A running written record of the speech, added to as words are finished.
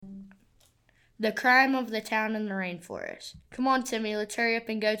The crime of the town in the rainforest. Come on, Timmy, let's hurry up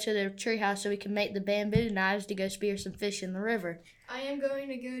and go to the treehouse so we can make the bamboo knives to go spear some fish in the river. I am going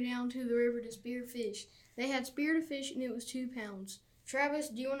to go down to the river to spear fish. They had speared a fish and it was 2 pounds. Travis,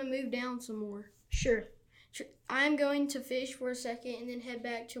 do you want to move down some more? Sure. I am going to fish for a second and then head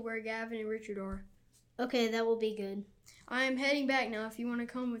back to where Gavin and Richard are. Okay, that will be good. I am heading back now if you want to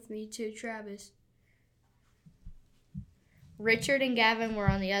come with me to Travis. Richard and Gavin were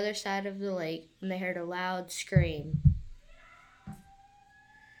on the other side of the lake when they heard a loud scream.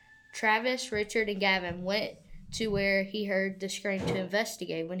 Travis, Richard, and Gavin went to where he heard the scream to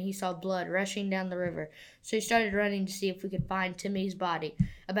investigate when he saw blood rushing down the river. So he started running to see if we could find Timmy's body.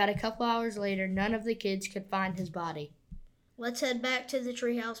 About a couple hours later, none of the kids could find his body. Let's head back to the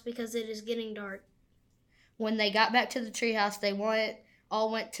treehouse because it is getting dark. When they got back to the treehouse, they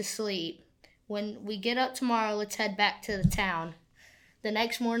all went to sleep. When we get up tomorrow, let's head back to the town. The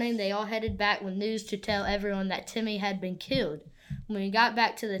next morning, they all headed back with news to tell everyone that Timmy had been killed. When we got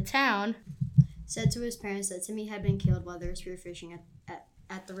back to the town, said to his parents that Timmy had been killed while they were spearfishing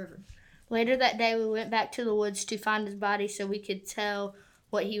at the river. Later that day, we went back to the woods to find his body so we could tell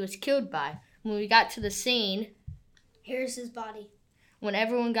what he was killed by. When we got to the scene, here's his body. When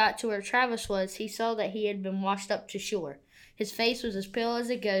everyone got to where Travis was, he saw that he had been washed up to shore. His face was as pale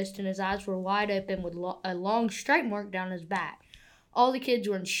as a ghost, and his eyes were wide open with a long stripe mark down his back. All the kids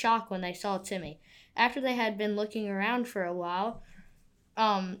were in shock when they saw Timmy. After they had been looking around for a while,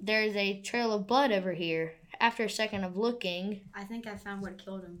 there is a trail of blood over here. After a second of looking, I think I found what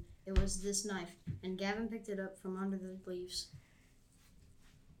killed him. It was this knife, and Gavin picked it up from under the leaves.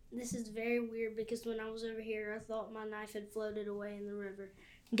 This is very weird because when I was over here, I thought my knife had floated away in the river.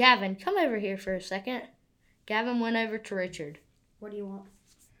 Gavin, come over here for a second. Gavin went over to Richard. What do you want?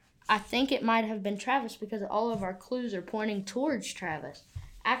 I think it might have been Travis because all of our clues are pointing towards Travis.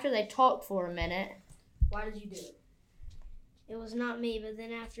 After they talked for a minute, why did you do it? It was not me, but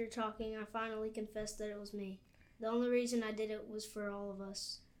then after talking, I finally confessed that it was me. The only reason I did it was for all of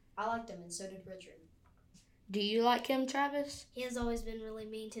us. I liked him, and so did Richard. Do you like him, Travis? He has always been really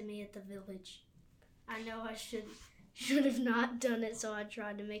mean to me at the village. I know I should have not done it, so I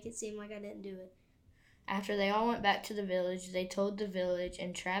tried to make it seem like I didn't do it. After they all went back to the village, they told the village,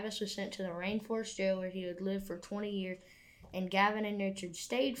 and Travis was sent to the Rainforest jail where he would live for 20 years, and Gavin and Richard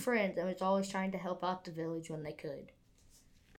stayed friends and was always trying to help out the village when they could.